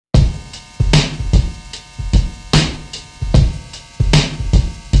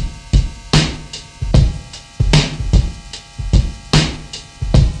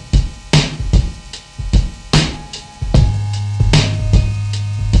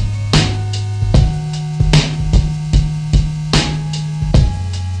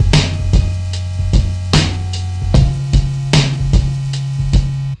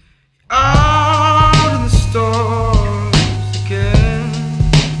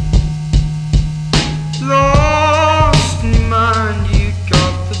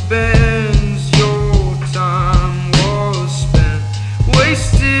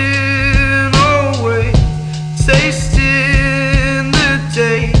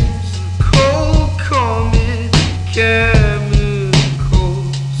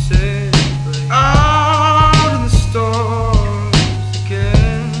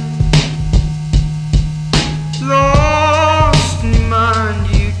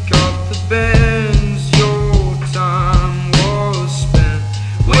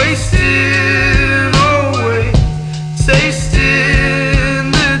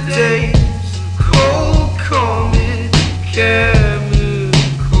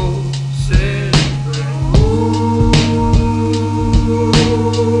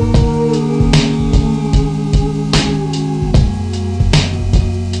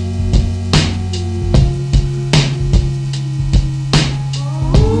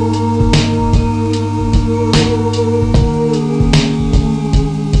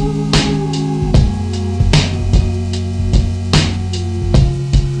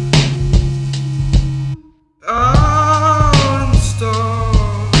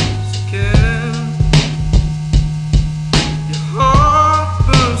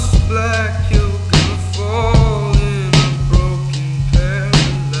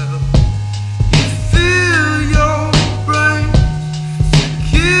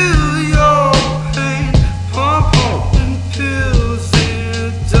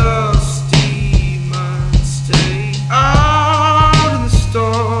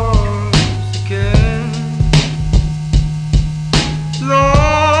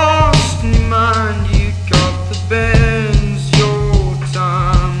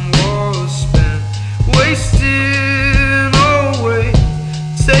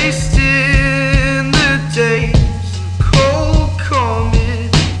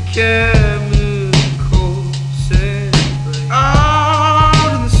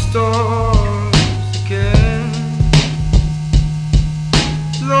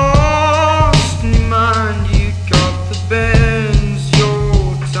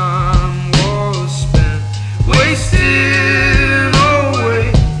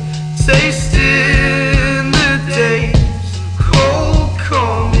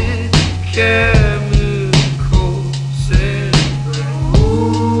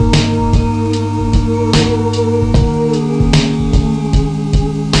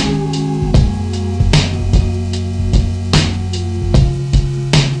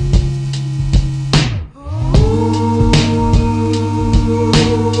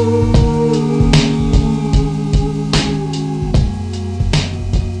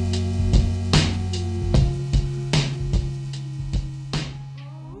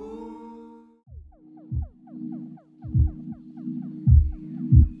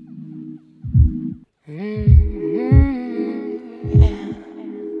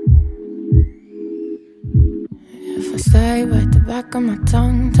back of my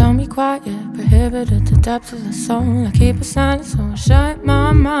tongue, tell me quiet, prohibited the depths of the song. I keep it silent, so I shut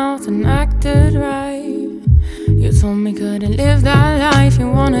my mouth and acted right. You told me couldn't live that life. You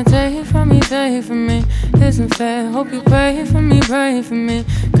wanna take from me, take from me. Isn't fair, hope you pray for me, pray for me.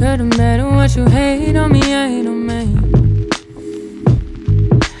 Could've met what you hate on me, hate on me.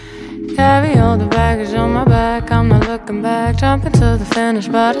 Carry all the baggage on my back, I'm not looking back. Jumping to the finish,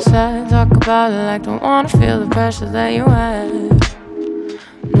 but it's sad. Talk about it like don't wanna feel the pressure that you had.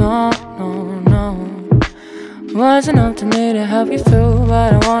 No, no, no. Wasn't up to me to help you through,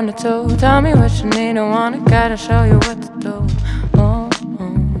 but I wanted to. Tell me what you need, I wanna gotta show you what to do. Oh,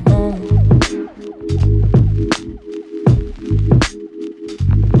 oh, oh.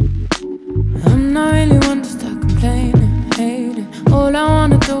 I'm not really one to start complaining, hating. All I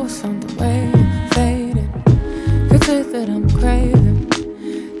wanna do is on the way, fading. Could say that I'm craving,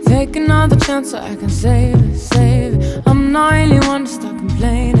 take another chance so I can save it, save it. I'm not really one to start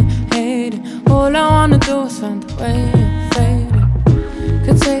complaining, hating. All I wanna do is find the way, fading.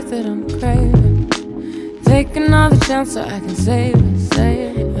 Could say that I'm craving, take another chance so I can save it,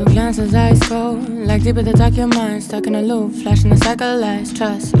 save it. Your glances ice cold, like deep at the dark, your mind stuck in a loop, flashing the cycle of lies.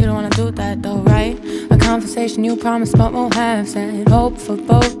 Trust, you don't wanna do that though, right? A conversation you promised but won't have said. Hope for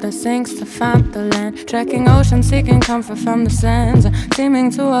both that sinks to find the land. Trekking ocean, seeking comfort from the sands,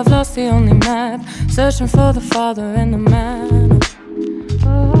 seeming to have lost the only map. Searching for the father in the man.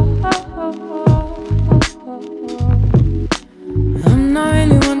 I'm not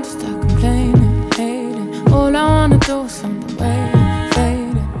really one to start complaining, hating. All I wanna do is on the way,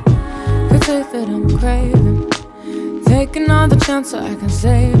 fading. Could say that I'm craving, take another chance so I can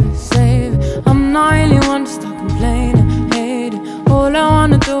save it, save it. I'm not really one to start complaining, hating. All I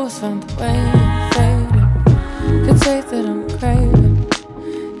wanna do is find the way, fading. Could say that I'm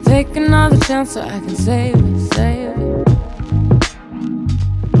craving, take another chance so I can save it, save it.